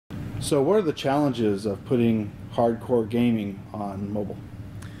So what are the challenges of putting hardcore gaming on mobile?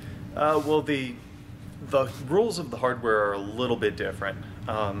 Well, the rules of the hardware are a little bit different.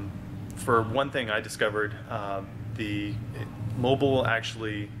 For one thing, I discovered the mobile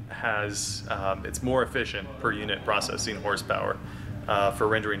actually has it's more efficient per unit processing horsepower for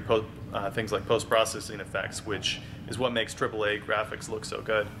rendering things like post-processing effects, which is what makes AAA graphics look so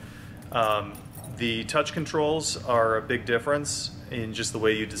good. The touch controls are a big difference in just the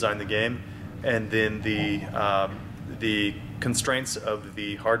way you design the game, and then the constraints of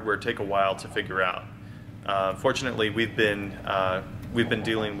the hardware take a while to figure out. Fortunately, we've been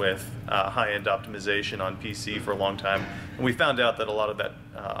dealing with high-end optimization on PC for a long time, and we found out that a lot of that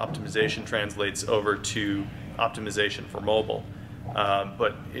optimization translates over to optimization for mobile.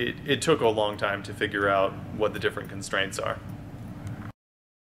 But it took a long time to figure out what the different constraints are.